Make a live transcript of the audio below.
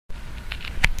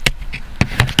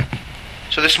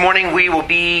So this morning we will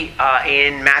be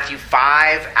in Matthew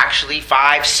 5, actually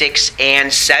 5, 6,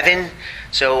 and 7.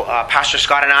 So Pastor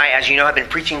Scott and I, as you know, have been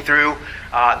preaching through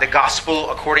the Gospel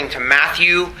according to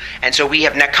Matthew. And so we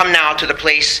have come now to the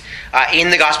place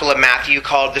in the Gospel of Matthew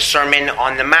called the Sermon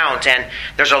on the Mount. And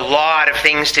there's a lot of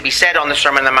things to be said on the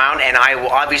Sermon on the Mount, and I will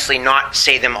obviously not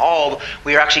say them all.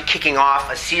 We are actually kicking off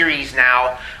a series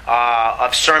now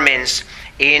of sermons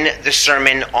in the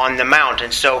Sermon on the Mount.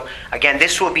 And so, again,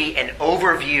 this will be an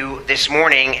overview this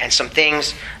morning and some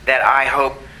things that I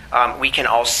hope we can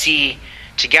all see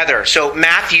together. So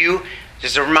Matthew,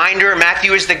 just a reminder,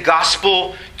 Matthew is the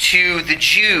gospel to the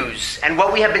Jews. And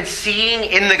what we have been seeing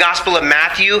in the Gospel of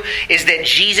Matthew is that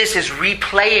Jesus is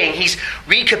replaying, he's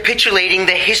recapitulating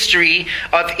the history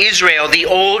of Israel, the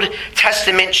Old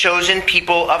Testament chosen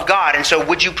people of God. And so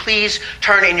would you please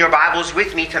turn in your Bibles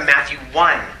with me to Matthew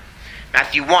 1.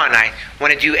 Matthew 1. I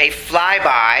want to do a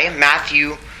flyby,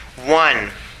 Matthew 1.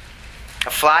 A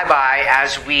flyby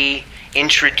as we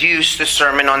introduce the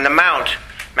Sermon on the Mount.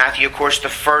 Matthew, of course, the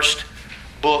first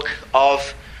book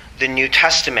of the New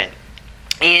Testament.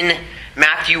 In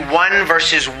Matthew 1,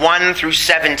 verses 1 through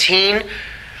 17,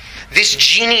 this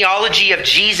genealogy of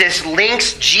Jesus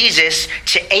links Jesus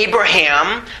to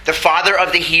Abraham, the father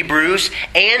of the Hebrews,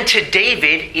 and to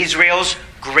David, Israel's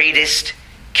greatest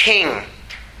king.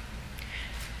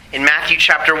 In Matthew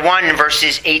chapter 1,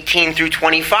 verses 18 through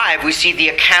 25, we see the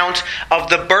account of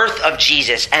the birth of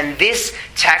Jesus. And this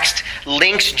text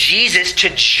links Jesus to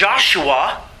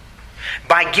Joshua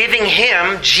by giving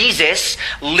him, Jesus,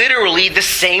 literally the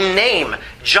same name,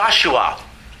 Joshua.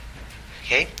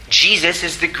 Okay? Jesus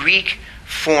is the Greek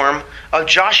form of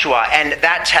Joshua. And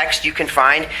that text you can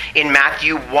find in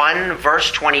Matthew 1,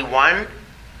 verse 21,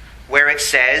 where it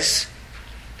says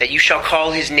that you shall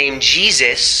call his name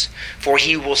Jesus, for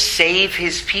he will save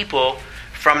his people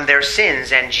from their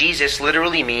sins. And Jesus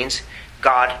literally means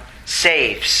God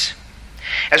saves.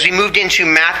 As we moved into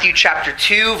Matthew chapter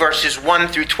 2, verses 1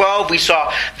 through 12, we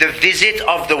saw the visit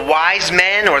of the wise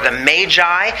men, or the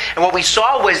Magi. And what we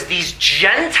saw was these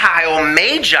Gentile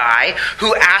Magi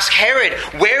who asked Herod,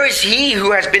 where is he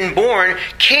who has been born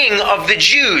king of the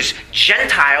Jews?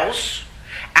 Gentiles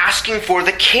asking for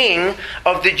the king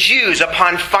of the Jews.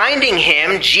 Upon finding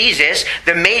him, Jesus,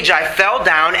 the Magi fell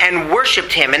down and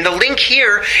worshipped him. And the link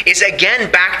here is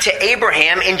again back to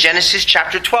Abraham in Genesis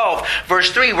chapter 12,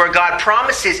 verse 3, where God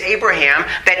promises Abraham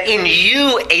that in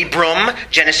you, Abram,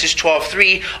 Genesis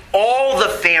 12:3, all the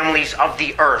families of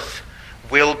the earth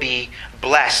will be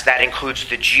blessed. That includes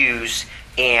the Jews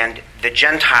and the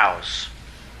Gentiles.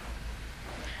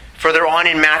 Further on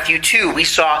in Matthew 2, we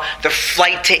saw the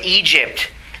flight to Egypt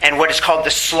and what is called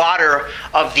the slaughter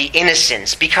of the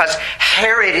innocents. Because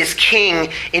Herod is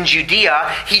king in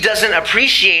Judea, he doesn't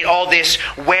appreciate all this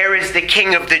 "where is the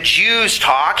king of the Jews"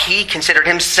 talk. He considered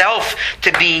himself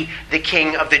to be the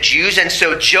king of the Jews. And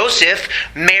so Joseph,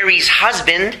 Mary's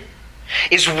husband,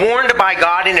 is warned by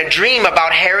God in a dream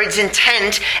about Herod's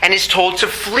intent and is told to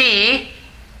flee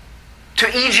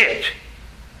to Egypt.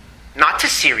 Not to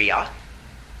Syria,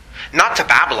 not to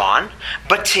Babylon,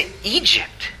 but to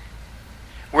Egypt,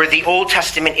 where the Old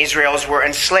Testament Israelites were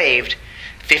enslaved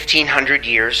 1,500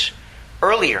 years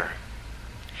earlier.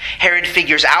 Herod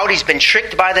figures out he's been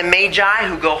tricked by the Magi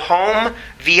who go home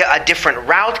via a different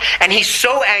route, and he's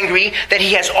so angry that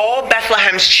he has all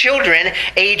Bethlehem's children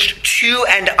aged 2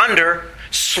 and under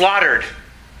slaughtered.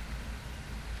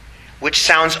 Which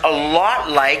sounds a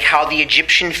lot like how the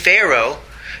Egyptian Pharaoh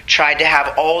tried to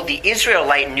have all the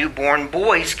Israelite newborn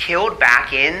boys killed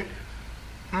back in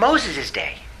Moses'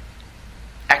 day.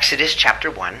 Exodus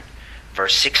chapter 1,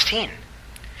 verse 16.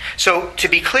 So, to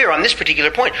be clear on this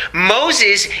particular point,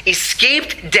 Moses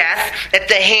escaped death at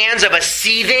the hands of a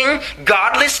seething,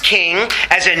 godless king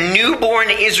as a newborn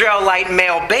Israelite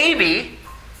male baby,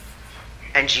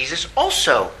 and Jesus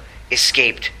also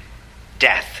escaped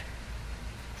death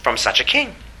from such a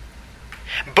king.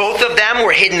 Both of them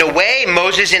were hidden away,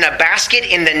 Moses in a basket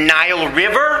in the Nile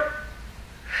River,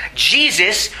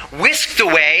 Jesus whisked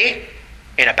away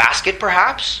in a basket,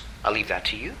 perhaps. I'll leave that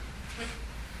to you.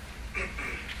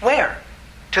 Where?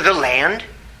 To the land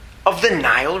of the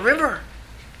Nile River.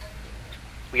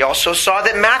 We also saw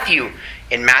that Matthew,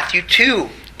 in Matthew 2,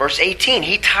 verse 18,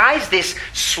 he ties this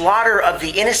slaughter of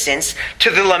the innocents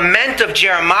to the lament of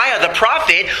Jeremiah the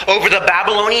prophet over the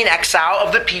Babylonian exile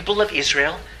of the people of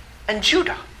Israel and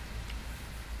Judah.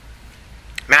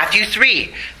 Matthew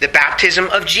 3, the baptism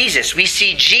of Jesus. We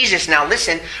see Jesus, now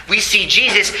listen, we see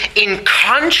Jesus in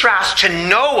contrast to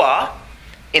Noah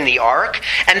in the ark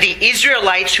and the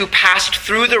Israelites who passed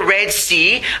through the Red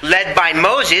Sea led by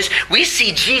Moses. We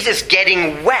see Jesus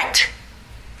getting wet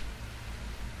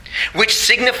which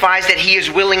signifies that he is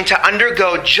willing to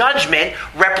undergo judgment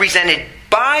represented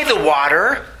by the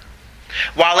water,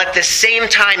 while at the same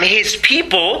time his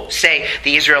people, say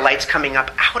the Israelites coming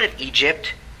up out of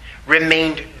Egypt,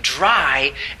 remained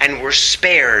dry and were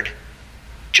spared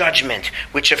judgment,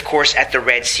 which of course at the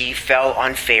Red Sea fell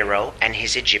on Pharaoh and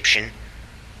his Egyptian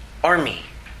army.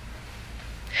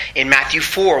 In Matthew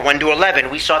 4, 1-11,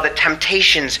 we saw the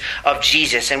temptations of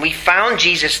Jesus, and we found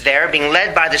Jesus there being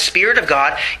led by the Spirit of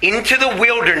God into the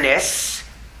wilderness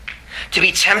to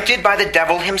be tempted by the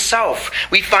devil himself.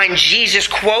 We find Jesus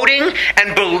quoting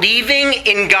and believing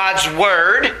in God's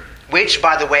word, which,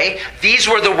 by the way, these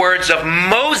were the words of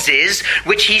Moses,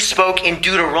 which he spoke in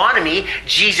Deuteronomy.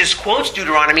 Jesus quotes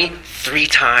Deuteronomy 3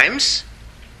 times.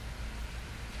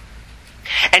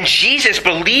 And Jesus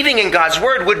believing in God's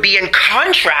word would be in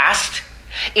contrast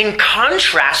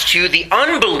to the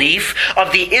unbelief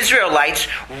of the Israelites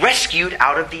rescued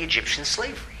out of the Egyptian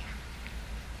slavery.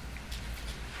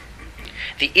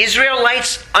 The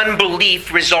Israelites'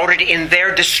 unbelief resulted in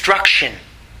their destruction.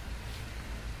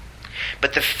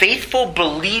 But the faithful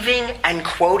believing and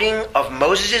quoting of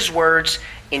Moses' words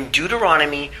in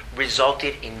Deuteronomy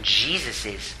resulted in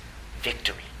Jesus'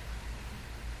 victory.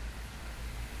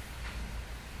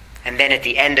 And then at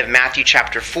the end of Matthew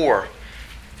chapter 4,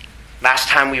 last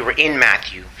time we were in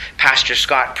Matthew, Pastor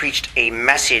Scott preached a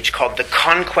message called The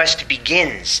Conquest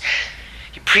Begins.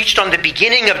 He preached on the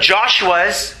beginning of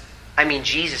Jesus's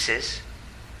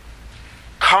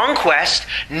conquest,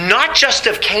 not just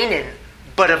of Canaan,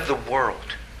 but of the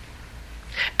world.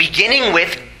 Beginning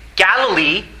with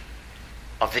Galilee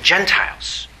of the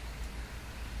Gentiles.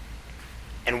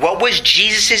 And what was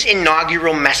Jesus'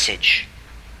 inaugural message?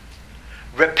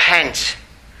 Repent,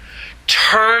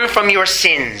 turn from your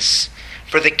sins,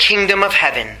 for the kingdom of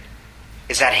heaven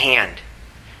is at hand.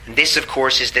 And this, of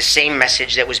course, is the same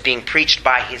message that was being preached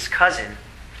by his cousin,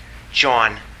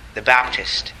 John the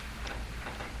Baptist.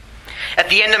 At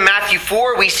the end of Matthew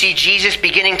 4, we see Jesus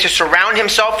beginning to surround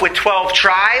himself with 12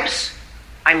 tribes.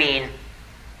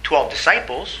 12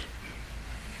 disciples.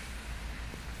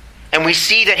 And we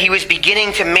see that he was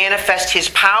beginning to manifest his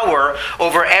power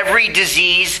over every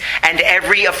disease and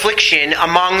every affliction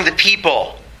among the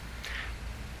people.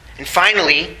 And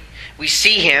finally, we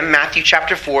see him, Matthew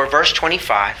chapter 4, verse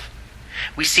 25,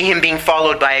 we see him being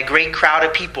followed by a great crowd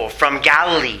of people from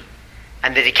Galilee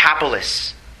and the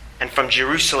Decapolis, and from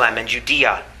Jerusalem and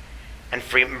Judea, and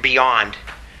from beyond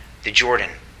the Jordan.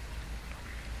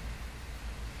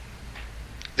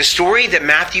 The story that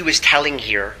Matthew is telling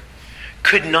here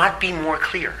could not be more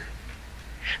clear.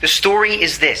 The story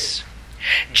is this: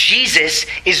 Jesus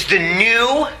is the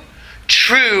new,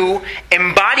 true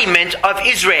embodiment of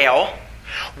Israel,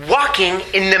 walking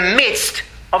in the midst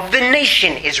of the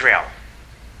nation Israel.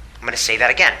 I'm going to say that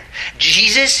again.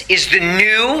 Jesus is the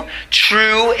new,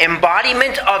 true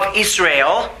embodiment of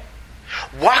Israel,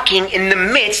 walking in the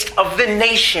midst of the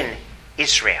nation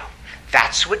Israel.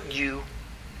 That's what you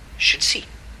should see.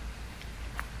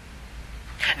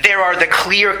 There are the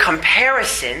clear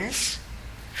comparisons,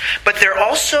 but there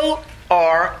also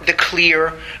are the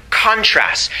clear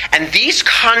contrasts. And these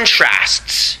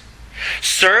contrasts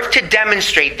serve to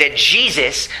demonstrate that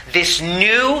Jesus, this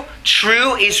new,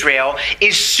 true Israel,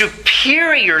 is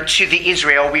superior to the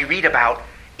Israel we read about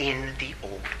in the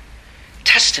Old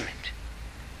Testament.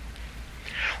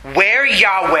 Where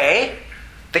Yahweh,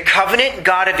 the covenant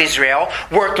God of Israel,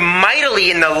 worked mightily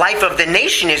in the life of the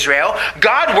nation Israel,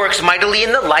 God works mightily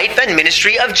in the life and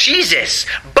ministry of Jesus.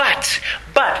 But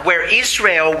where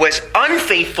Israel was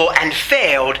unfaithful and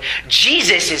failed,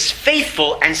 Jesus is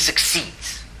faithful and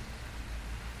succeeds.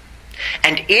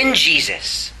 And in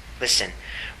Jesus, listen,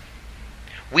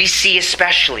 we see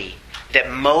especially that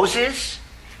Moses,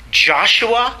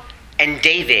 Joshua, and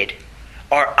David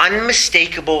are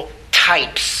unmistakable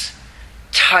types.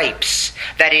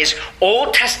 That is,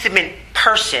 Old Testament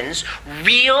persons,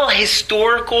 real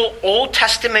historical Old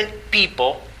Testament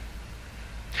people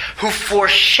who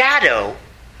foreshadow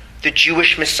the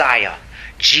Jewish Messiah,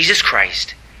 Jesus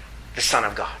Christ, the Son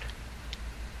of God.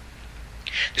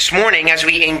 This morning, as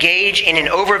we engage in an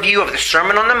overview of the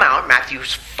Sermon on the Mount, Matthew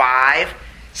 5,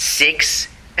 6,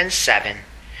 and 7,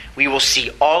 we will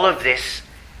see all of this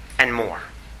and more.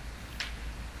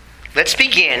 Let's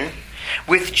begin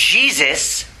with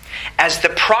Jesus as the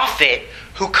prophet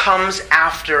who comes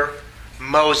after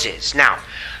Moses. Now,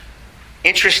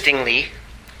 interestingly,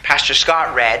 Pastor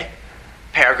Scott read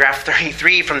paragraph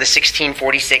 33 from the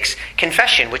 1646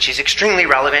 Confession, which is extremely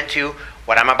relevant to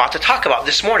what I'm about to talk about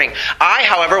this morning. I,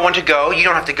 however, want to go, you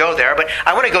don't have to go there, but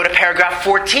I want to go to paragraph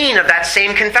 14 of that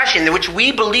same confession, which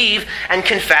we believe and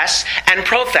confess and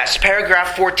profess.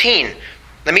 Paragraph 14.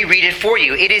 Let me read it for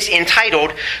you. It is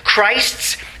entitled,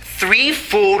 Christ's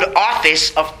Threefold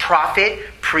Office of Prophet,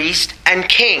 Priest, and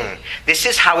King. This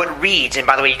is how it reads. And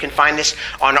by the way, you can find this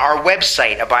on our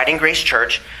website,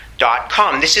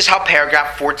 abidinggracechurch.com. This is how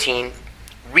paragraph 14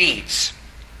 reads.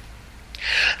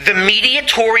 The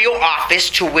mediatorial office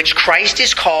to which Christ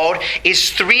is called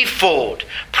is threefold: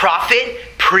 prophet,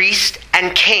 priest,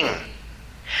 and king.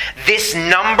 This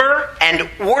number and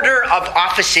order of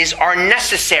offices are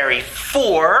necessary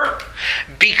for,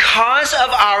 because of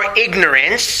our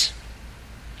ignorance,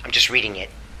 I'm just reading it,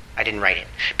 I didn't write it.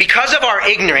 Because of our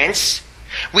ignorance,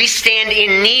 we stand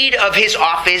in need of his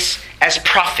office as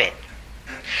prophet.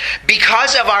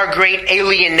 Because of our great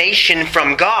alienation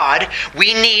from God,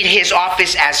 we need his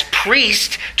office as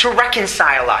priest to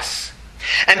reconcile us.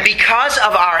 And because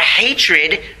of our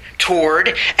hatred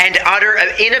toward and utter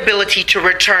inability to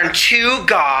return to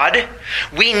God,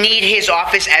 we need his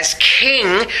office as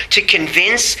king to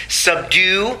convince,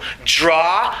 subdue,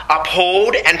 draw,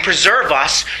 uphold, and preserve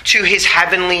us to his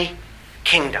heavenly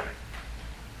kingdom.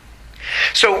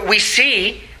 So we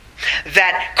see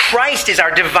that Christ is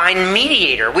our divine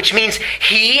mediator, which means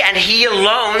he and he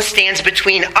alone stands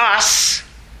between us,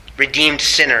 redeemed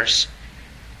sinners,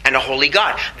 and a holy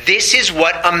God. This is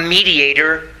what a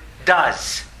mediator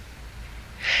does.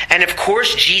 And of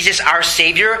course, Jesus, our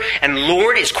Savior and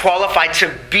Lord, is qualified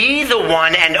to be the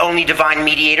one and only divine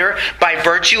mediator by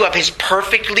virtue of his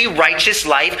perfectly righteous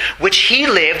life, which he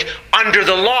lived under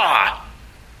the law.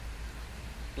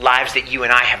 Lives that you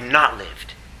and I have not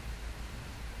lived.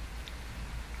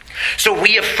 So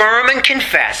we affirm and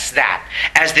confess that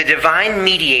as the divine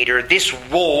mediator, this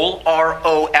role,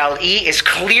 R-O-L-E, is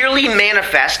clearly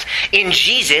manifest in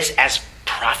Jesus as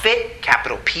prophet,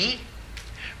 capital P,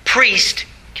 priest,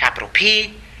 capital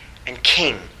P, and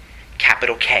king,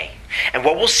 capital K. And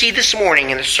what we'll see this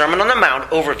morning in the Sermon on the Mount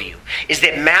overview is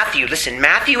that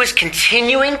Matthew is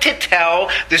continuing to tell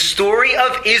the story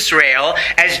of Israel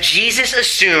as Jesus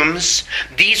assumes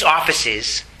these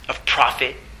offices of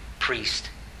prophet, priest,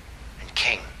 and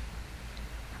king.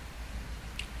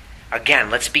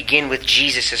 Again, let's begin with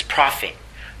Jesus as prophet,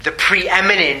 the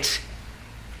preeminent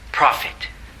prophet.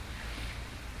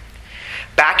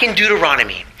 Back in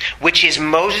Deuteronomy, which is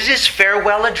Moses'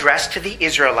 farewell address to the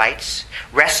Israelites,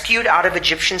 rescued out of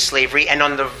Egyptian slavery and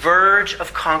on the verge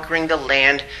of conquering the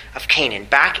land of Canaan.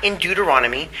 Back in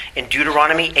Deuteronomy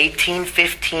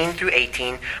 18:15 through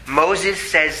 18, Moses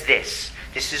says this.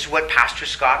 This is what Pastor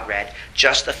Scott read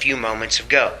just a few moments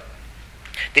ago.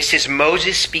 This is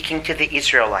Moses speaking to the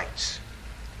Israelites.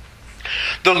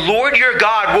 The Lord your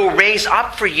God will raise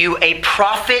up for you a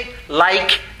prophet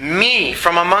like me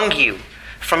from among you,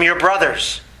 from your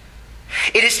brothers.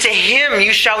 It is to him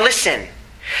you shall listen.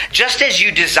 Just as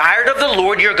you desired of the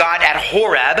Lord your God at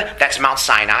Horeb, that's Mount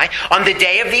Sinai, on the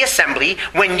day of the assembly,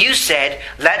 when you said,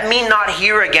 let me not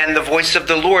hear again the voice of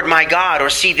the Lord my God, or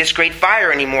see this great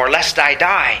fire anymore, lest I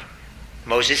die.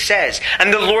 Moses says,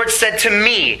 and the Lord said to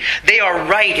me, they are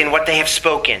right in what they have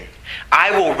spoken.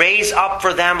 I will raise up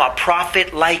for them a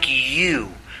prophet like you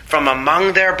from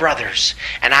among their brothers,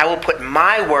 and I will put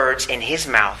my words in his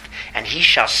mouth, and he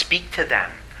shall speak to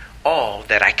them all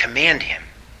that I command him.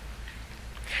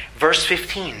 Verse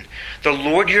 15, the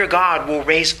Lord your God will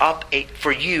raise up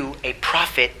for you a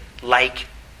prophet like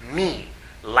me,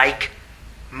 like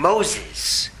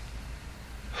Moses.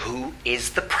 Who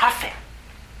is the prophet?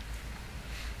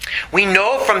 We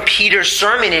know from Peter's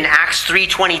sermon in Acts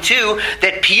 3:22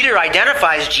 that Peter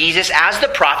identifies Jesus as the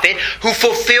prophet who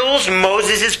fulfills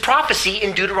Moses' prophecy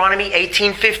in Deuteronomy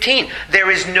 18:15. There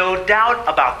is no doubt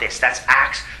about this. That's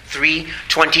Acts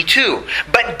 3:22.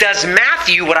 But does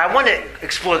Matthew, what I want to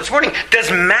explore this morning,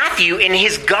 does Matthew in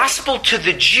his gospel to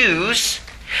the Jews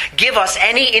give us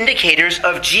any indicators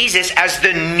of Jesus as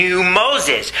the new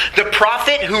Moses, the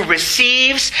prophet who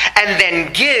receives and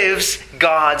then gives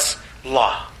God's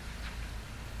law?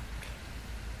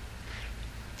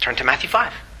 Turn to Matthew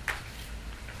 5,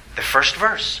 the first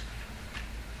verse.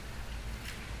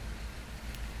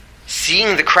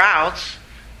 Seeing the crowds,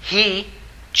 he,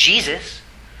 Jesus,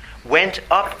 went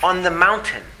up on the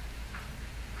mountain.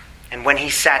 And when he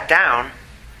sat down,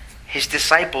 his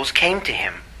disciples came to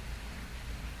him.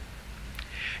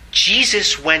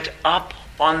 Jesus went up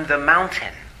on the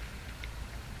mountain.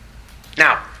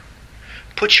 Now,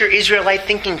 put your Israelite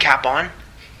thinking cap on.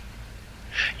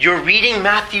 You're reading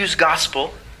Matthew's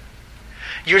gospel.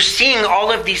 You're seeing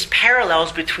all of these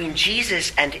parallels between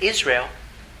Jesus and Israel.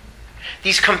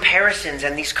 these comparisons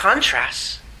and these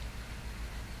contrasts.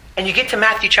 And you get to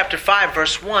Matthew chapter 5,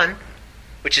 verse 1,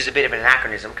 which is a bit of an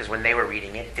anachronism because when they were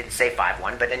reading it, it didn't say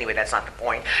 5:1, but anyway, that's not the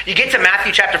point. You get to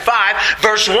Matthew chapter 5,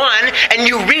 verse 1, and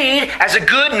you read, as a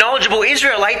good, knowledgeable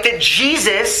Israelite, that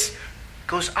Jesus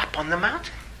goes up on the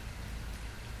mountain.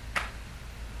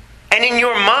 And in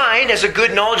your mind, as a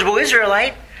good, knowledgeable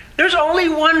Israelite, there's only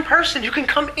one person who can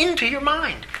come into your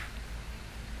mind,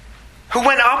 who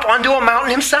went up onto a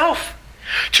mountain himself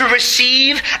to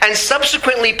receive and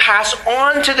subsequently pass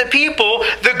on to the people,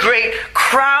 the great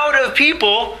crowd of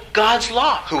people, God's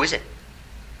law. Who is it?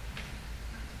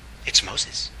 It's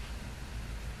Moses.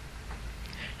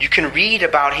 You can read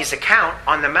about his account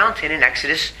on the mountain in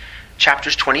Exodus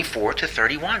chapters 24 to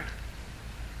 31.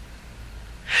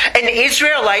 An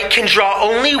Israelite can draw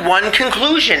only one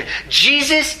conclusion.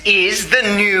 Jesus is the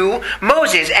new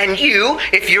Moses. And you,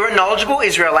 if you're a knowledgeable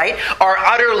Israelite, are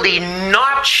utterly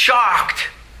not shocked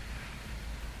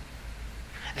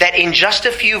that in just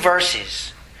a few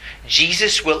verses,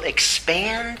 Jesus will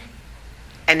expand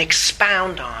and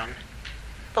expound on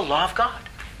the law of God.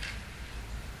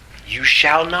 You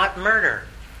shall not murder.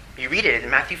 You read it in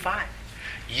Matthew 5.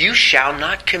 You shall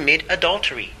not commit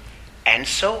adultery. And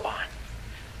so on.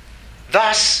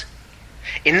 Thus,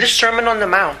 in the Sermon on the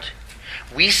Mount,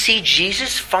 we see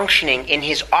Jesus functioning in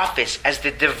his office as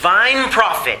the divine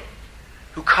prophet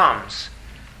who comes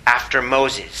after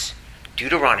Moses.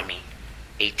 Deuteronomy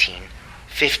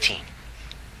 18:15.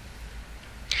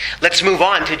 Let's move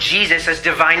on to Jesus as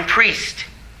divine priest.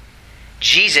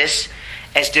 Jesus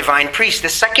as divine priest. The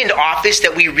second office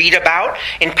that we read about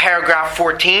in paragraph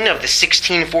 14 of the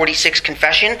 1646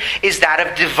 confession is that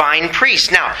of divine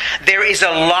priest. Now, there is a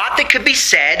lot that could be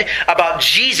said about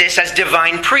Jesus as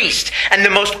divine priest. And the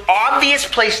most obvious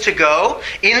place to go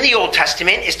in the Old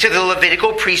Testament is to the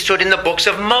Levitical priesthood in the books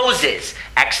of Moses,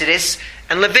 Exodus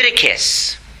and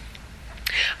Leviticus.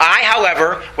 I,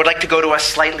 however, would like to go to a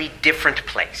slightly different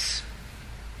place,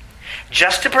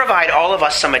 just to provide all of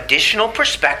us some additional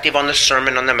perspective on the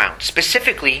Sermon on the Mount.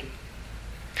 Specifically,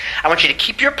 I want you to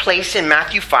keep your place in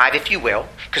Matthew 5, if you will,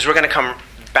 because we're going to come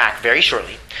back very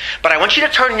shortly. But I want you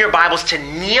to turn your Bibles to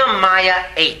Nehemiah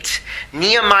 8.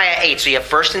 Nehemiah 8. So you have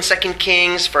 1st and 2nd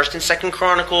Kings, 1st and 2nd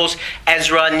Chronicles,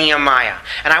 Ezra, Nehemiah.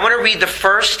 And I want to read the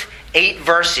first 8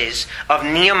 verses of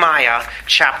Nehemiah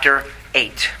chapter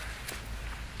 8.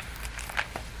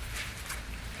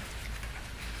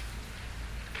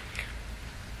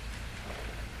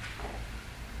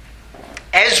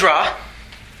 Ezra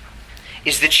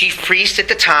is the chief priest at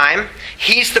the time.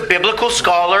 He's the biblical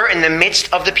scholar in the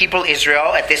midst of the people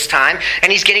Israel at this time.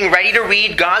 And he's getting ready to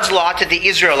read God's law to the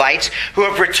Israelites who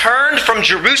have returned from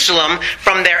Jerusalem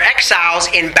from their exiles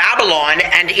in Babylon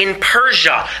and in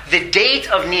Persia. The date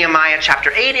of Nehemiah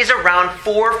chapter 8 is around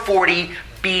 440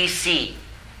 BC.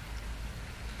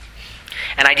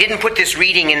 And I didn't put this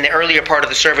reading in the earlier part of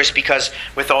the service because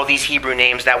with all these Hebrew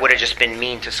names, that would have just been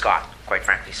mean to Scott, quite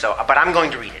frankly. But I'm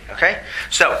going to read it, okay?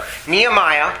 So,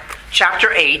 Nehemiah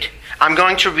chapter 8, I'm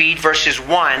going to read verses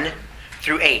 1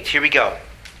 through 8. Here we go.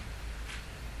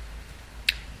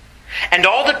 And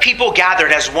all the people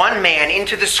gathered as one man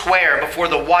into the square before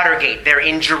the water gate there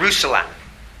in Jerusalem.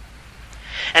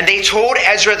 And they told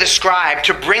Ezra the scribe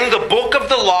to bring the book of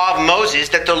the law of Moses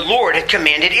that the Lord had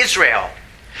commanded Israel.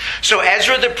 So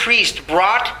Ezra the priest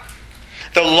brought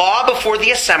the law before the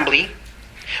assembly,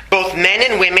 both men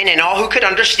and women and all who could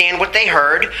understand what they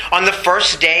heard, on the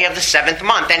first day of the 7th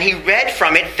month. And he read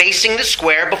from it facing the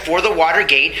square before the water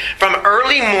gate from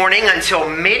early morning until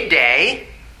midday,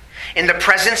 in the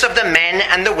presence of the men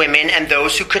and the women and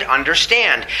those who could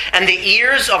understand. And the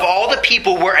ears of all the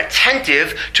people were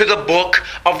attentive to the book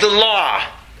of the law.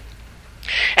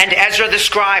 And Ezra the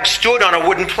scribe stood on a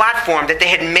wooden platform that they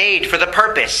had made for the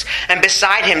purpose. And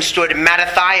beside him stood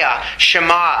Mattathiah,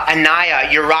 Shema,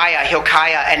 Ananiah, Uriah,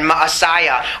 Hilkiah, and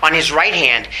Maaseiah on his right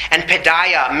hand. And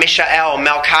Pedaiah, Mishael,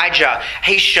 Malchijah,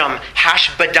 Hashum,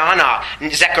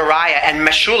 Hashbaddanah, Zechariah, and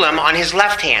Meshullam on his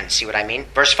left hand. See what I mean?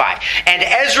 Verse 5. And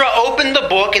Ezra opened the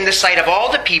book in the sight of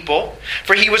all the people,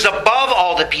 for he was above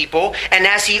all the people. And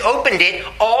as he opened it,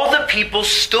 all the people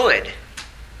stood.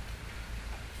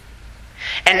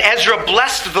 And Ezra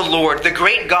blessed the Lord, the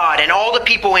great God, and all the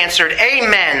people answered,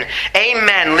 Amen,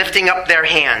 Amen, lifting up their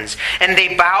hands. And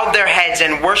they bowed their heads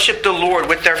and worshipped the Lord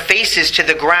with their faces to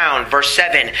the ground. Verse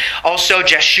 7. Also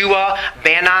Jeshua,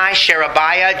 Bani,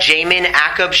 Sherebiah, Jamin,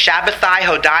 Akab, Shabbathai,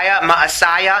 Hodiah,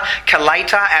 Maaseiah,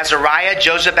 Kelita, Azariah,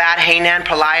 Jozabad, Hanan,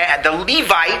 Pelaiah, and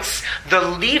the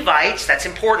Levites, that's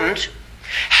important,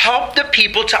 helped the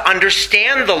people to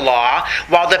understand the law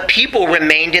while the people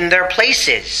remained in their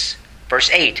places. Verse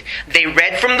 8, they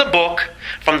read from the book,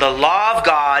 from the law of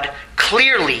God,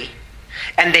 clearly,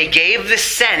 and they gave the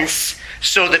sense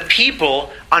so the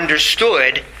people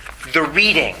understood the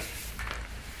reading.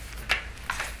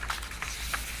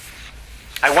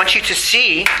 I want you to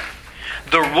see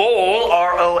the role,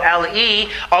 R-O-L-E,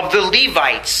 of the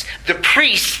Levites, the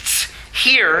priests,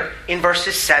 here in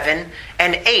verses 7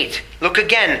 and 8. Look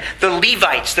again. The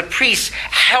Levites, the priests,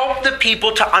 help the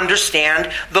people to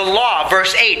understand the law.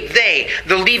 Verse 8, they,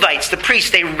 the Levites, the priests,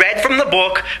 they read from the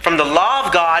book, from the law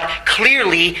of God,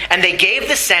 clearly, and they gave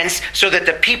the sense so that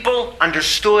the people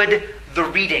understood the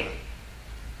reading.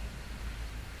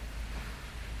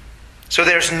 So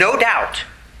there's no doubt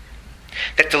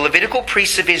that the Levitical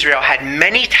priests of Israel had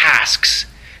many tasks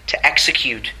to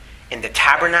execute in the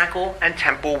tabernacle and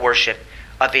temple worship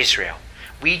of Israel.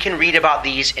 We can read about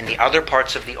these in the other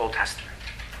parts of the Old Testament.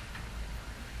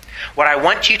 What I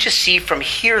want you to see from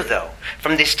here, though,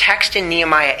 from this text in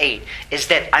Nehemiah 8, is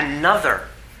that another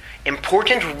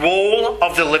important role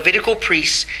of the Levitical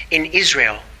priests in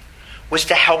Israel was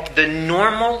to help the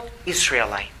normal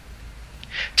Israelite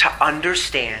to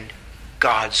understand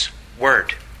God's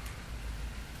word,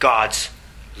 God's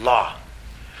law,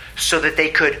 so that they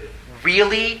could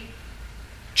really,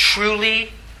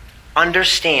 truly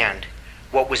understand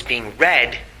what was being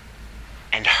read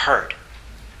and heard.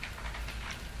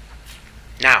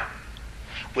 Now,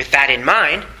 with that in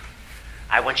mind,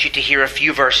 I want you to hear a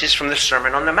few verses from the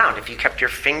Sermon on the Mount. If you kept your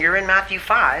finger in Matthew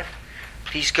 5,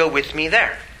 please go with me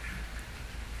there.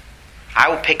 I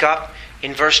will pick up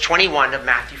in verse 21 of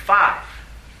Matthew 5.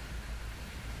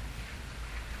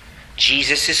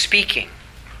 Jesus is speaking.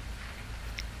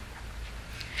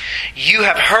 You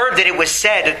have heard that it was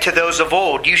said to those of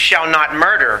old, you shall not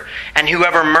murder, and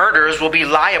whoever murders will be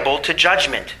liable to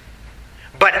judgment.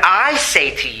 But I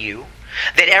say to you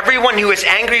that everyone who is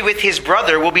angry with his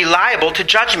brother will be liable to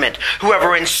judgment.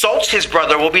 Whoever insults his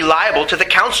brother will be liable to the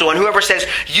council, and whoever says,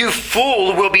 you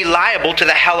fool, will be liable to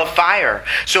the hell of fire.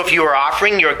 So if you are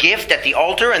offering your gift at the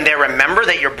altar and there remember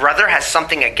that your brother has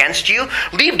something against you,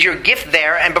 leave your gift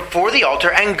there and before the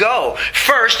altar and go.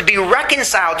 First, be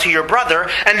reconciled to your brother,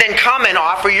 and then come and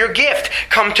offer your gift.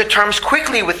 Come to terms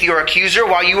quickly with your accuser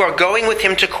while you are going with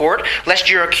him to court, lest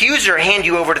your accuser hand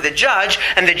you over to the judge,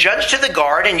 and the judge to the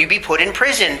guard, and you be put in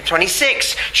prison.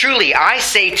 26. Truly, I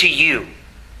say to you,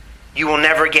 you will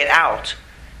never get out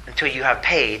until you have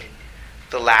paid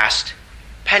the last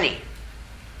penny.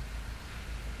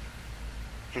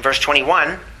 In verse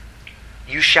 21,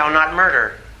 you shall not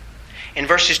murder. In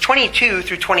verses 22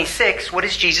 through 26, what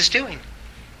is Jesus doing?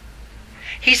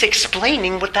 He's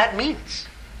explaining what that means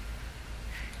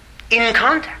in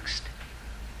context.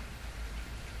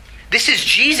 This is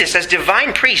Jesus as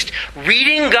divine priest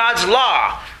reading God's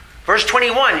law. Verse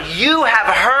 21, you have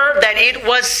heard that it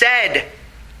was said.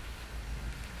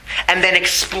 And then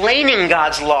explaining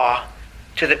God's law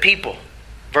to the people.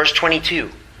 Verse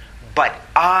 22, but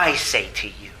I say to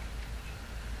you.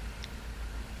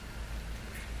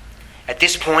 At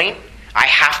this point, I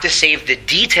have to save the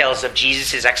details of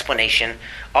Jesus' explanation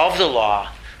of the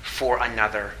law for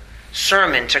another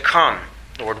sermon to come,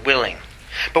 Lord willing.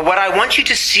 But what I want you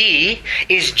to see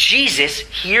is Jesus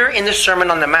here in the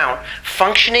Sermon on the Mount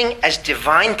functioning as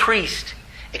divine priest,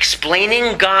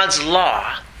 explaining God's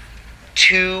law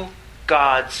to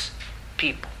God's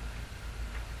people.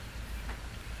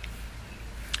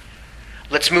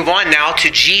 Let's move on now to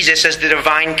Jesus as the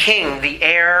divine king, the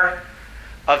heir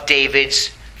of David's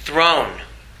throne.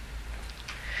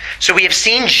 So we have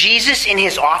seen Jesus in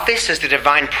his office as the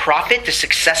divine prophet, the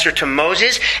successor to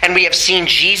Moses, and we have seen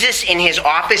Jesus in his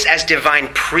office as divine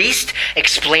priest,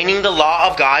 explaining the law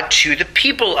of God to the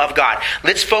people of God.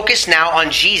 Let's focus now on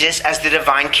Jesus as the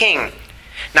divine king.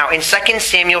 Now in 2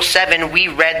 Samuel 7, we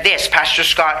read this. Pastor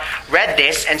Scott read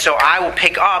this, and so I will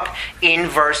pick up in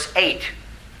verse 8.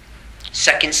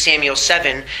 2 Samuel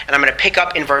 7, and I'm going to pick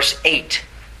up in verse 8.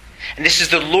 And this is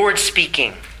the Lord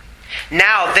speaking.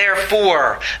 Now,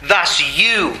 therefore, thus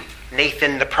you,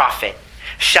 Nathan the prophet,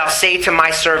 shall say to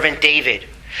my servant David,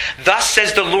 thus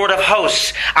says the Lord of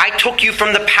hosts, I took you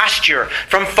from the pasture,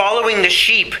 from following the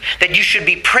sheep, that you should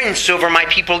be prince over my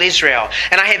people Israel.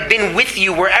 And I have been with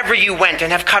you wherever you went,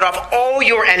 and have cut off all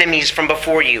your enemies from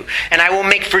before you. And I will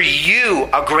make for you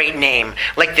a great name,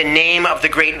 like the name of the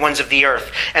great ones of the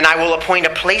earth. And I will appoint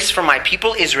a place for my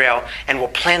people Israel, and will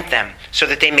plant them, so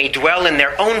that they may dwell in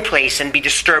their own place and be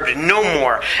disturbed no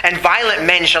more. And violent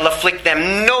men shall afflict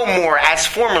them no more as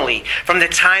formerly, from the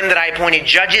time that I appointed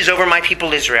judges over my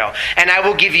people Israel. And I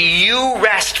will give you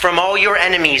rest from all your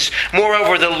enemies.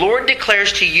 Moreover, the Lord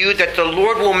declares to you that the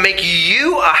Lord will make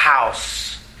you a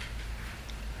house.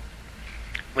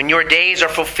 when your days are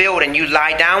fulfilled and you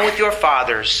lie down with your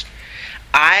fathers,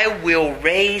 I will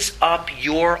raise up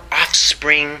your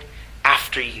offspring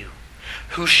after you,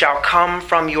 who shall come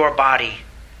from your body,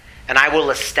 and I will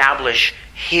establish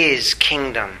his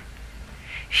kingdom.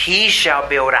 He shall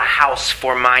build a house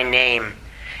for my name,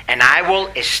 and I will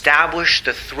establish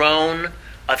the throne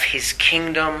of his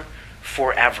kingdom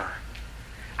forever.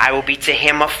 I will be to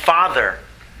him a father,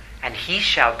 and he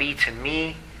shall be to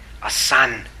me a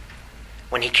son.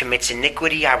 When he commits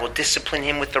iniquity, I will discipline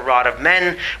him with the rod of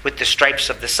men, with the stripes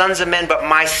of the sons of men. But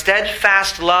my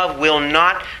steadfast love will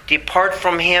not depart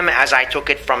from him, as I took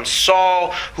it from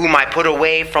Saul, whom I put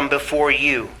away from before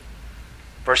you.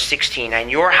 Verse 16,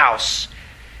 and your house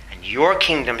and your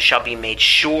kingdom shall be made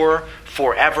sure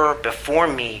forever before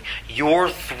me. Your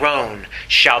throne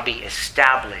shall be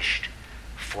established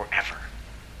forever.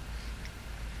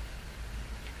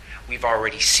 We've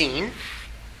already seen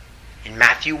in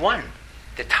Matthew 1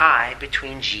 the tie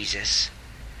between Jesus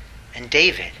and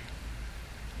David.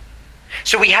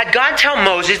 So we had God tell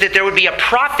Moses that there would be a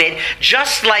prophet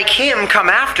just like him come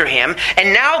after him.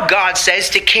 And now God says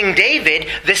to King David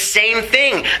the same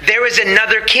thing. There is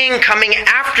another king coming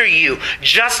after you,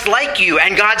 just like you.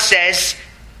 And God says,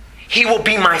 he will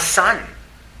be my son.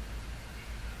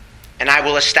 And I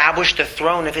will establish the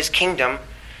throne of his kingdom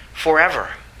forever.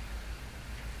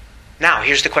 Now,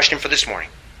 here's the question for this morning.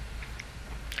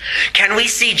 Can we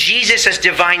see Jesus as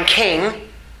divine king,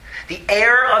 the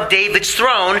heir of David's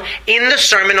throne, in the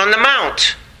Sermon on the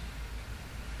Mount?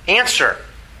 Answer.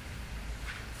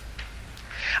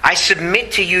 I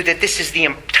submit to you that this is the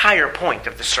entire point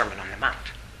of the Sermon on the Mount.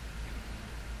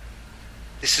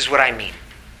 This is what I mean.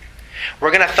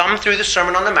 We're going to thumb through the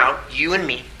Sermon on the Mount, you and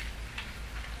me,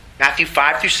 Matthew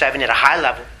 5 through 7 at a high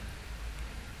level.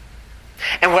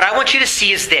 And what I want you to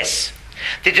see is this.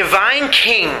 The divine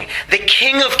king, the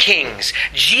King of Kings,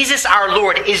 Jesus our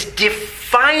Lord, is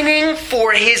defining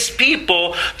for his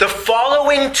people the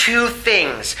following two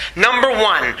things. Number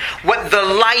one, what the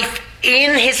life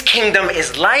in his kingdom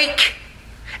is like.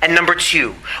 And number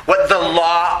two, what the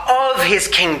law of his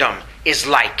kingdom is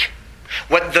like.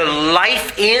 What the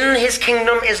life in his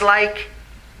kingdom is like.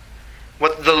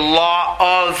 What the law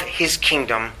of his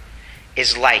kingdom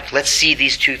is like. Let's see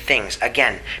these two things.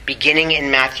 Again, beginning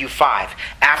in Matthew 5.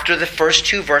 After the first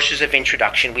two verses of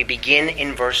introduction, we begin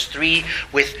in verse 3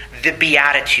 with the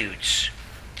Beatitudes.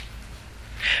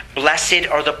 Blessed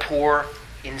are the poor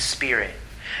in spirit.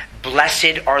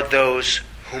 Blessed are those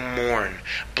who mourn.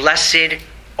 Blessed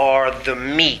are the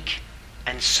meek,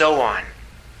 and so on.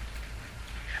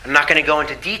 I'm not going to go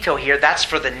into detail here. That's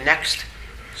for the next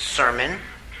sermon.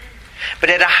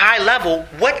 But at a high level,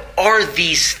 what are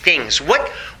these things? What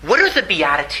are the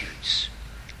Beatitudes?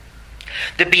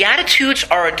 The Beatitudes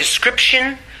are a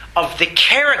description of the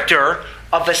character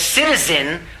of a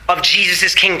citizen of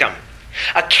Jesus' kingdom.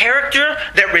 A character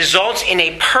that results in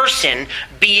a person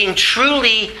being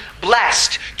truly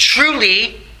blessed,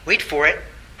 truly, wait for it,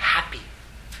 happy.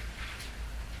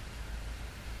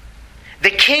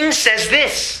 The king says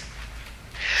this.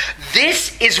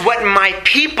 This is what my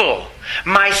people,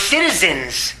 my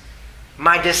citizens,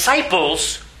 my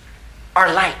disciples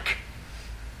are like.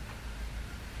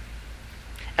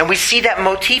 And we see that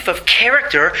motif of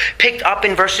character picked up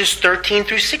in verses 13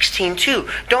 through 16 too,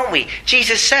 don't we?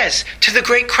 Jesus says to the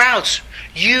great crowds,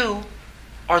 you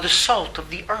are the salt of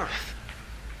the earth.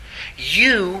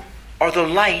 You are the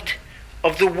light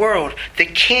of the world. The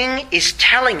king is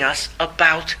telling us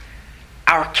about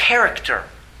our character.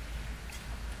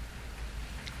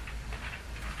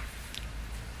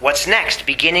 What's next?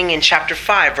 Beginning in chapter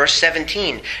 5, verse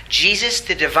 17. Jesus,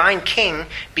 the divine king,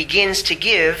 begins to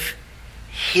give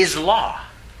his law.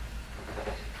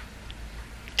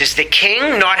 Does the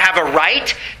king not have a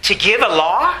right to give a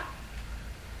law?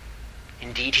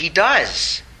 Indeed he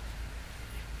does.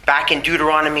 Back in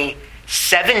Deuteronomy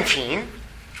 17,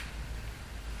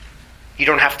 you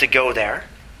don't have to go there,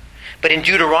 but in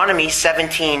Deuteronomy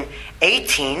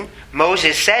 17:18,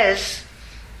 Moses says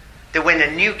that when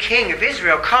a new king of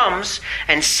Israel comes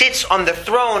and sits on the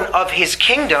throne of his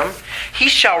kingdom, he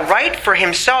shall write for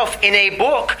himself in a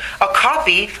book a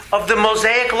copy of the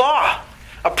Mosaic law,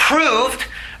 approved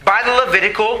by the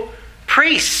Levitical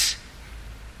priests.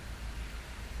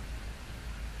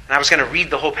 And I was going to read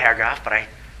the whole paragraph, but I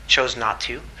chose not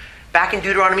to. Back in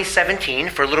Deuteronomy 17,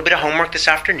 for a little bit of homework this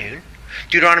afternoon,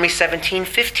 Deuteronomy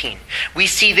 17:15, we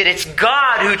see that it's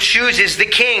God who chooses the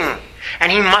king,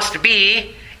 and he must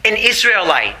be an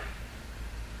Israelite.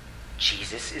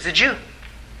 Jesus is a Jew.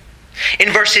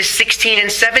 In verses 16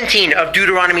 and 17 of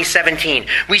Deuteronomy 17,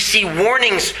 we see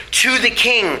warnings to the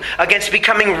king against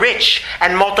becoming rich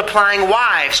and multiplying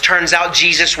wives. Turns out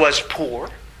Jesus was poor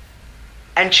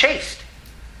and chaste.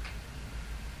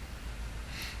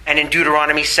 And in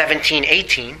Deuteronomy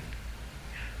 17:18,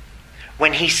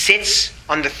 when he sits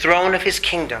on the throne of his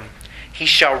kingdom, he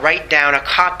shall write down a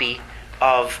copy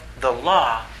of the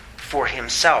law for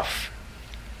himself.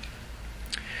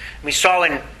 We saw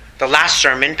in the last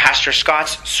sermon, Pastor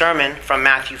Scott's sermon from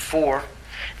Matthew 4,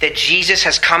 that Jesus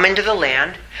has come into the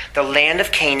land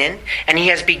of Canaan, and he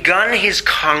has begun his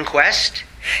conquest.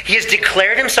 He has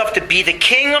declared himself to be the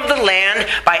king of the land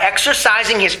by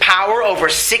exercising his power over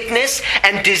sickness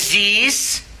and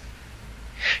disease.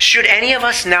 Should any of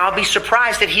us now be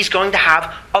surprised that he's going to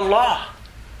have a law,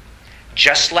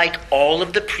 just like all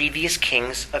of the previous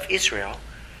kings of Israel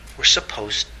were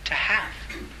supposed to have?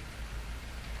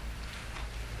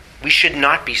 We should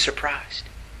not be surprised.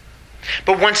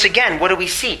 But once again, what do we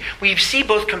see? We see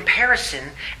both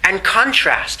comparison and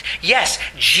contrast. Yes,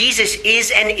 Jesus is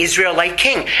an Israelite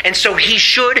king, and so he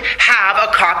should have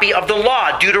a copy of the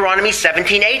law, Deuteronomy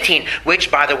 17:18, which,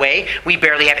 by the way, we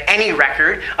barely have any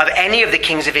record of any of the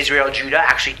kings of Israel or Judah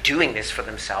actually doing this for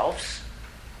themselves.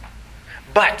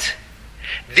 But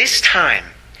this time,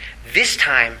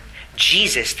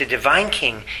 Jesus, the divine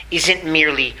king, isn't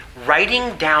merely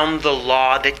writing down the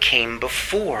law that came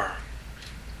before.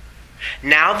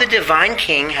 Now the divine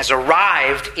king has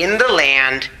arrived in the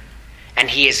land, and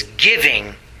he is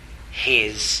giving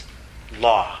his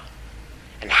law.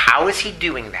 And how is he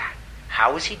doing that?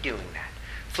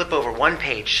 Flip over one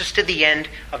page, just to the end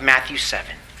of Matthew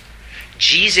 7.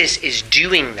 Jesus is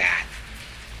doing that.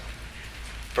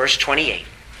 Verse 28.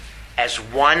 As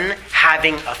one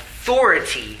having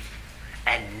authority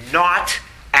and not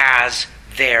as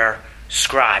their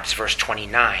scribes. Verse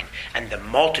 29. And the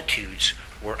multitudes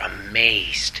were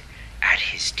amazed at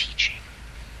his teaching.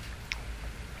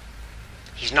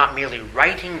 He's not merely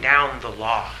writing down the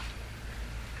law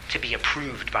to be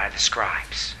approved by the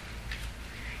scribes.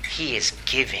 He is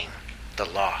giving the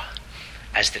law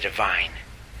as the divine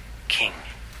king.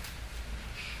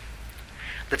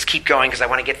 Let's keep going because I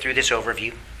want to get through this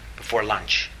overview before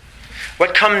lunch.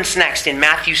 What comes next in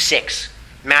Matthew 6?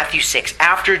 Matthew 6,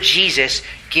 after Jesus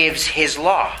gives his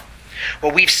law.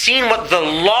 Well, we've seen what the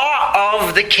law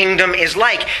of the kingdom is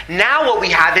like. Now what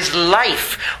we have is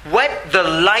life. What the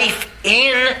life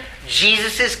in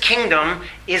Jesus' kingdom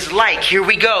is like. Here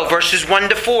we go, verses 1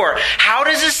 to 4. How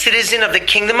does a citizen of the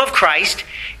kingdom of Christ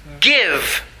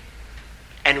give?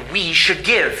 And we should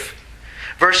give.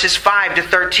 Verses 5 to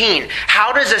 13.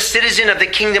 How does a citizen of the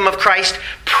kingdom of Christ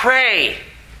pray?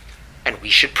 And we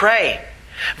should pray.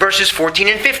 Verses 14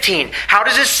 and 15. How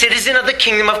does a citizen of the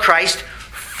kingdom of Christ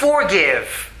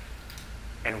forgive?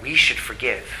 And we should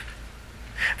forgive.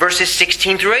 Verses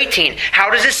 16 through 18. How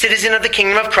does a citizen of the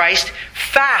kingdom of Christ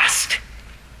fast?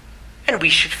 And we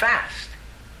should fast.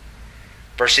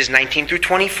 Verses 19 through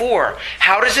 24.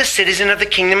 How does a citizen of the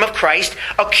kingdom of Christ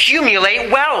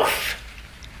accumulate wealth?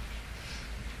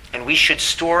 And we should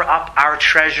store up our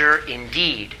treasure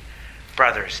indeed,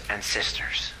 brothers and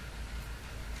sisters.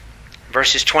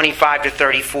 Verses 25 to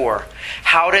 34.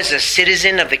 How does a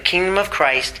citizen of the kingdom of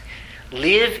Christ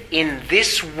live in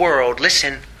this world,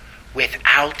 listen,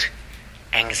 without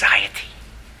anxiety?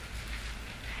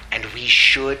 And we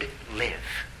should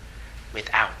live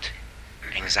without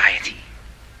anxiety.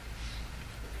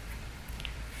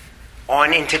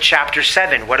 On into chapter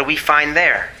 7. What do we find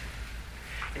there?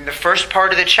 In the first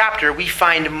part of the chapter, we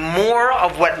find more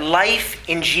of what life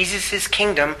in Jesus'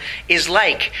 kingdom is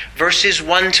like. Verses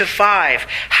 1 to 5.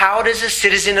 How does a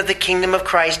citizen of the kingdom of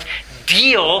Christ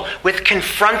deal with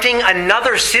confronting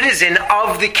another citizen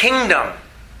of the kingdom?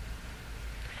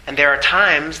 And there are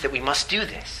times that we must do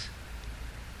this.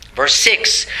 Verse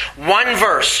 6. One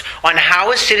verse on how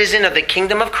a citizen of the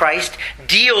kingdom of Christ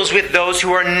deals with those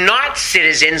who are not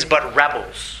citizens but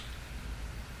rebels.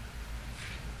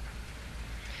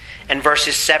 And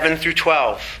verses 7 through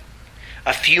 12.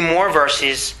 A few more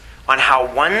verses on how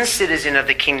one citizen of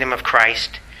the kingdom of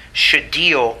Christ should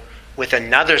deal with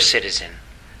another citizen,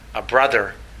 a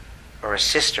brother or a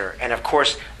sister. And of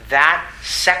course, that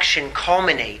section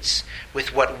culminates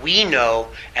with what we know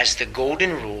as the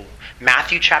golden rule.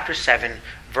 Matthew chapter 7,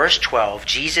 verse 12,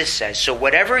 Jesus says, "So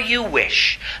whatever you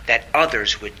wish that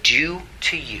others would do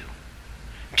to you,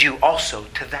 do also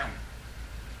to them.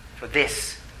 For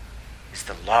this is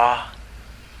the law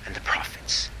and the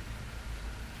prophets."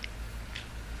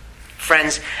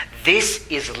 Friends, this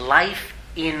is life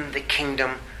in the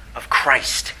kingdom of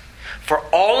Christ. For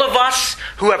all of us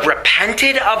who have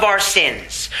repented of our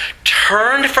sins,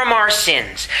 turned from our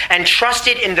sins and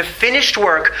trusted in the finished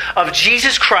work of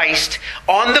Jesus Christ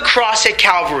on the cross at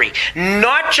Calvary,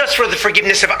 not just for the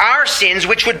forgiveness of our sins,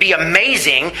 which would be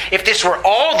amazing if this were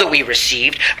all that we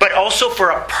received, but also for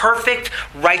a perfect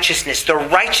righteousness, the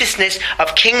righteousness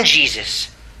of King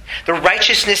Jesus, the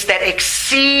righteousness that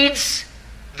exceeds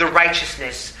the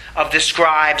righteousness of the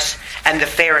scribes and the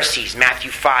Pharisees. Matthew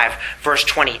 5, verse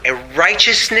 20. A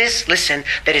righteousness, listen,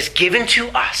 that is given to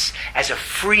us as a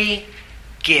free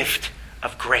gift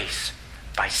of grace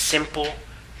by simple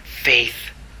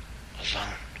faith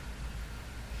alone.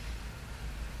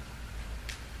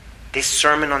 This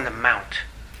Sermon on the Mount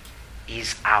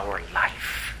is our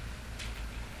life.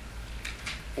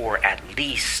 Or at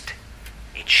least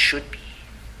it should be.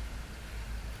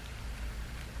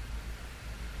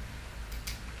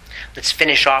 Let's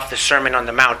finish off the Sermon on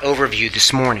the Mount overview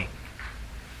this morning.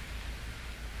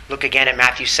 Look again at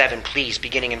Matthew 7, please,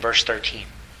 beginning in verse 13.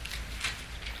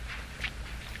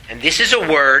 And this is a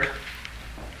word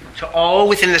to all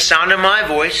within the sound of my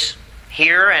voice,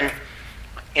 here and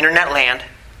internet land.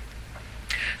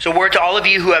 It's a word to all of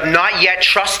you who have not yet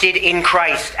trusted in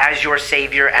Christ as your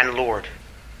Savior and Lord.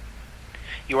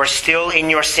 You are still in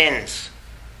your sins,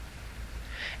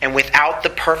 and without the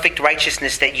perfect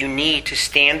righteousness that you need to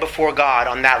stand before God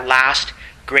on that last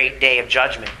great day of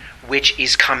judgment, which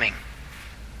is coming.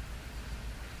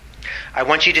 I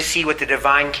want you to see what the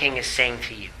divine King is saying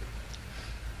to you.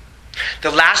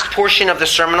 The last portion of the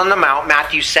Sermon on the Mount,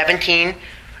 Matthew 7,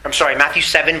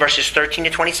 verses 13 to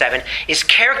 27, is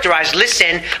characterized,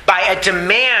 listen, by a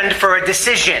demand for a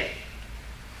decision.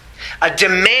 A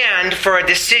demand for a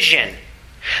decision.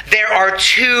 There are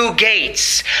two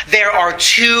gates. There are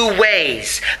two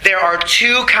ways. There are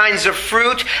two kinds of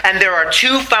fruit, and there are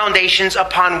two foundations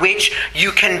upon which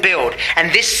you can build.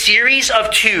 And this series of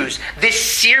twos, this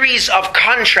series of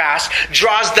contrast,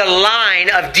 draws the line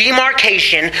of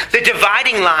demarcation, the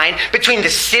dividing line between the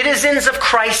citizens of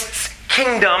Christ's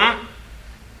kingdom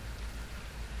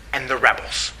and the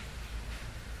rebels.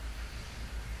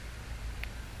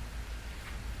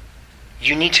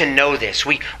 You need to know this.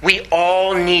 We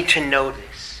all need to know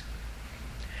this.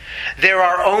 There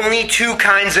are only two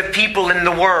kinds of people in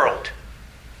the world.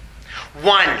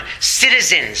 One,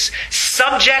 citizens,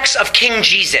 subjects of King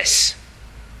Jesus.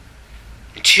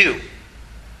 Two,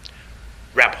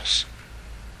 rebels.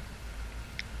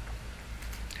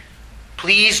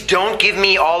 Please don't give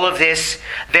me all of this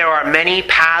 "there are many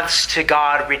paths to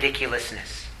God"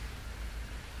 ridiculousness.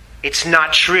 It's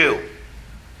not true.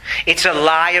 It's a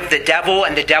lie of the devil,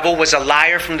 and the devil was a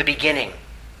liar from the beginning.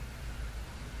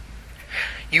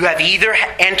 You have either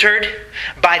entered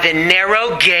by the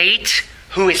narrow gate,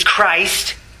 who is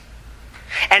Christ,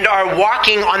 and are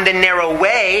walking on the narrow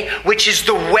way, which is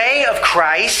the way of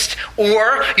Christ,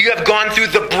 or you have gone through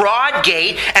the broad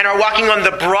gate and are walking on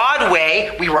the broad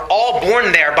way. We were all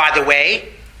born there, by the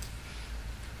way.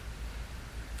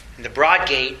 And the broad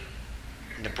gate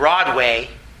and the broad way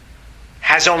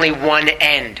has only one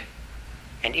end,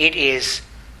 and it is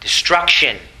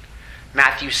destruction.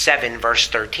 Matthew 7, verse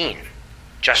 13.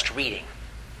 Just reading.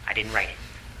 I didn't write it.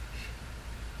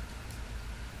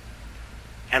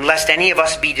 And lest any of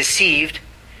us be deceived,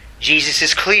 Jesus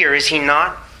is clear, is he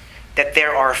not, that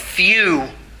there are few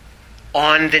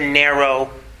on the narrow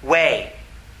way.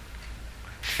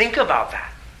 Think about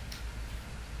that.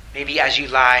 Maybe as you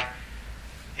lie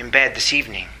in bed this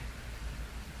evening.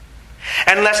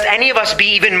 And lest any of us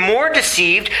be even more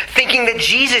deceived, thinking that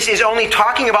Jesus is only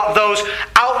talking about those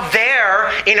out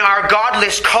there in our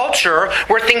godless culture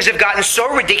where things have gotten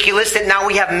so ridiculous that now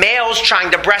we have males trying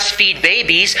to breastfeed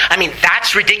babies. I mean,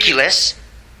 that's ridiculous.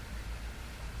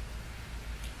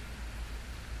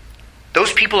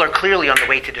 Those people are clearly on the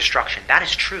way to destruction. That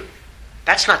is true.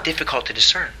 That's not difficult to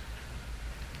discern.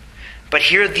 But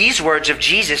hear these words of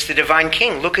Jesus, the divine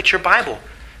King. Look at your Bible.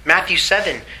 Matthew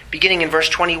 7, beginning in verse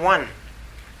 21.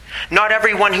 Not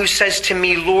everyone who says to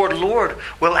me, Lord, Lord,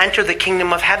 will enter the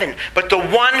kingdom of heaven, but the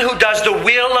one who does the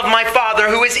will of my Father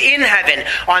who is in heaven.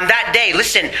 On that day,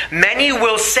 listen, many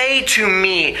will say to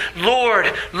me,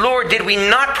 Lord, Lord, did we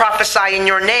not prophesy in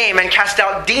your name and cast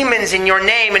out demons in your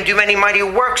name and do many mighty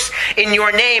works in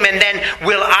your name? And then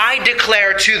will I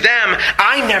declare to them,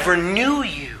 I never knew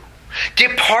you.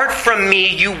 Depart from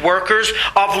me, you workers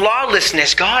of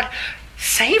lawlessness. God,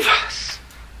 save us.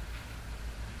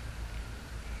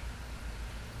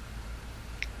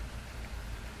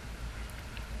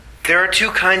 There are two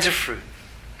kinds of fruit,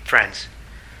 friends.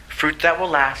 Fruit that will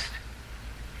last,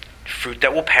 fruit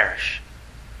that will perish.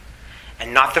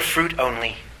 And not the fruit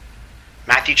only.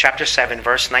 Matthew chapter 7,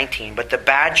 verse 19. But the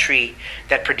bad tree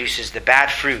that produces the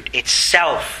bad fruit,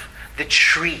 itself, the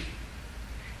tree,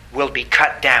 will be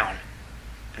cut down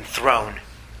and thrown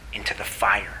into the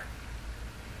fire.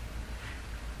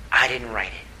 I didn't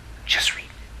write it. Just read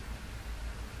it.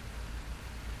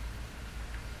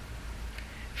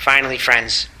 Finally,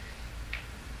 friends,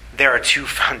 there are two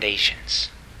foundations.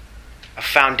 A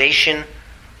foundation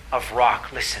of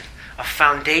rock. Listen, a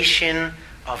foundation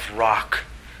of rock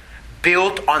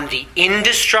built on the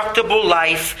indestructible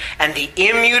life and the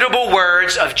immutable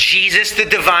words of Jesus, the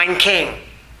divine King.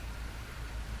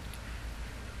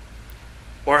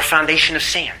 Or a foundation of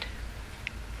sand.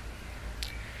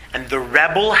 And the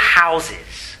rebel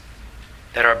houses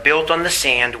that are built on the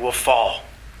sand will fall.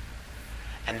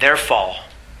 And their fall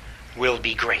will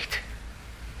be great.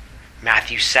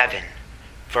 Matthew 7,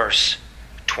 verse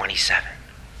 27.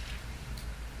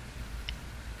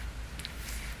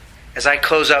 As I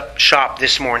close up shop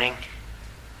this morning,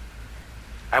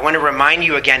 I want to remind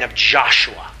you again of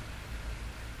Joshua.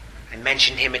 I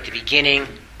mentioned him at the beginning.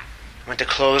 I want to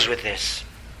close with this.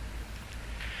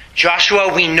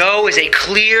 Joshua, we know, is a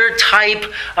clear type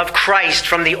of Christ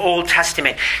from the Old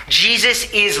Testament.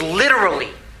 Jesus is literally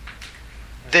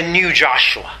the new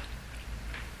Joshua.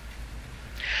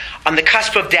 On the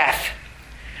cusp of death,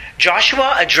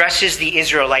 Joshua addresses the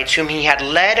Israelites whom he had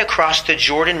led across the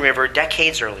Jordan River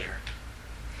decades earlier.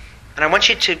 And I want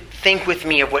you to think with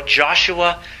me of what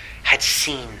Joshua had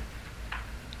seen.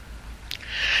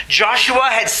 Joshua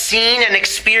had seen and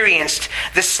experienced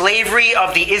the slavery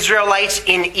of the Israelites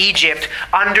in Egypt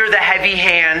under the heavy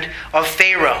hand of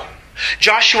Pharaoh.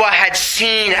 Joshua had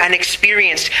seen and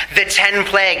experienced the 10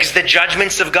 plagues, the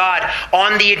judgments of God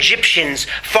on the Egyptians,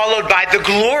 followed by the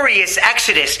glorious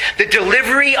Exodus, the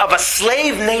delivery of a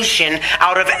slave nation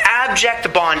out of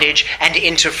abject bondage and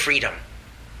into freedom.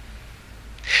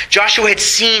 Joshua had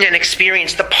seen and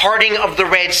experienced the parting of the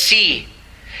Red Sea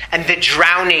and the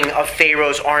drowning of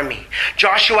Pharaoh's army.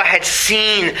 Joshua had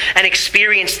seen and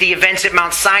experienced the events at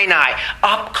Mount Sinai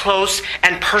up close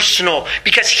and personal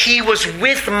because he was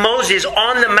with Moses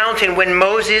on the mountain when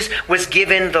Moses was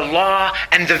given the law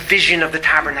and the vision of the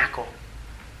tabernacle.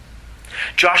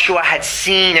 Joshua had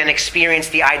seen and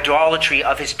experienced the idolatry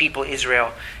of his people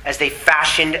Israel as they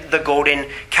fashioned the golden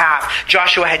calf.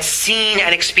 Joshua had seen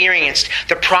and experienced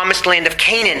the promised land of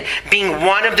Canaan, being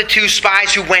one of the 2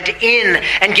 spies who went in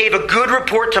and gave a good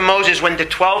report to Moses when the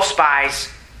 12 spies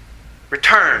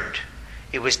returned.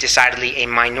 It was decidedly a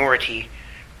minority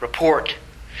report.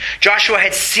 Joshua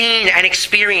had seen and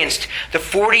experienced the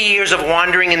 40 years of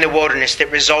wandering in the wilderness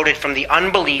that resulted from the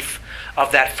unbelief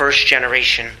of that first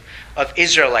generation of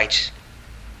Israelites.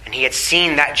 And he had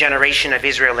seen that generation of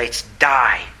Israelites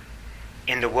die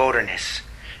in the wilderness,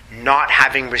 not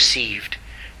having received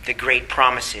the great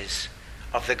promises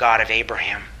of the God of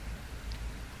Abraham.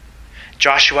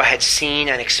 Joshua had seen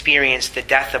and experienced the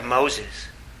death of Moses,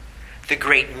 the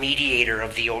great mediator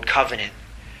of the Old Covenant,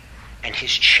 and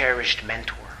his cherished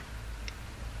mentor.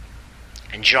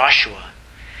 And Joshua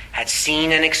had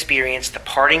seen and experienced the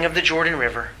parting of the Jordan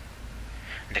River,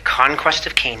 the conquest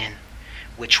of Canaan,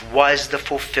 which was the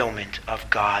fulfillment of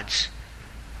God's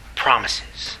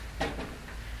promises.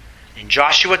 In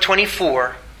Joshua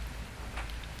 24,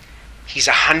 he's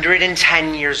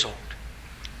 110 years old,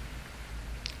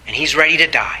 and he's ready to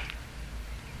die.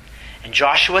 And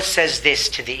Joshua says this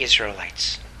to the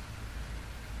Israelites: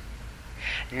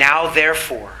 "Now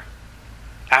therefore,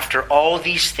 after all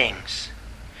these things,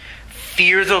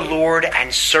 fear the Lord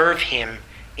and serve him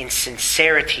in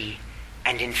sincerity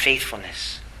and in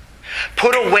faithfulness.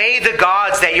 Put away the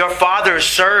gods that your fathers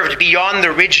served beyond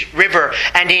the river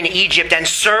and in Egypt, and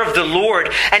serve the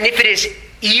Lord. And if it is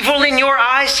evil in your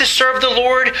eyes to serve the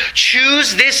Lord,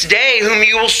 choose this day whom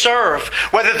you will serve,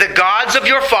 whether the gods of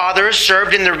your fathers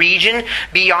served in the region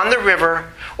beyond the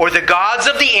river, or the gods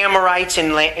of the Amorites in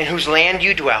whose land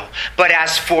you dwell. But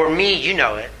as for me," you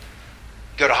know it.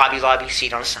 Go to Hobby Lobby, see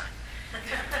it on a sign.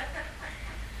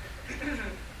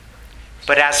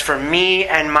 "But as for me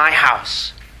and my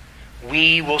house,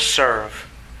 we will serve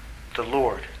the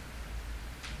Lord."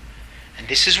 And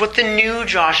this is what the new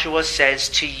Joshua says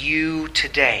to you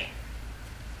today.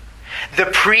 The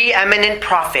preeminent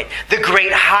prophet, the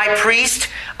great high priest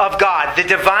of God, the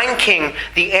divine king,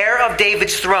 the heir of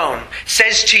David's throne,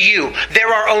 says to you,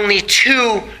 there are only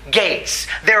 2 gates.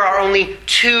 There are only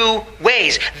 2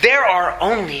 ways. There are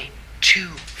only 2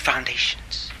 foundations.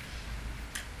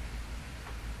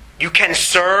 You can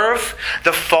serve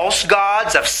the false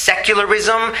gods of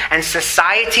secularism and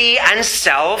society and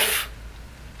self,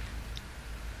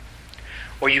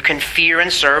 or you can fear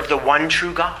and serve the one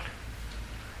true God,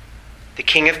 the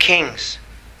King of Kings,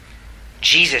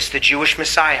 Jesus, the Jewish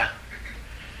Messiah,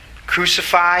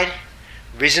 crucified,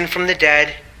 risen from the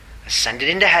dead, ascended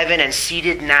into heaven, and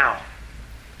seated now,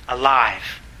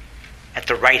 alive, at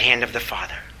the right hand of the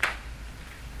Father.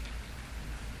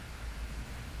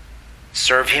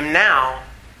 Serve him now,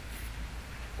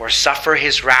 or suffer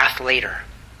his wrath later,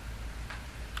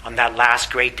 on that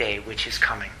last great day which is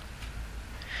coming.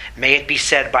 May it be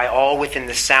said by all within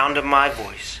the sound of my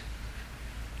voice,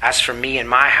 as for me and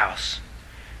my house,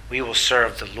 we will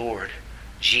serve the Lord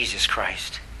Jesus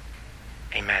Christ.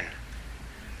 Amen.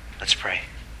 Let's pray.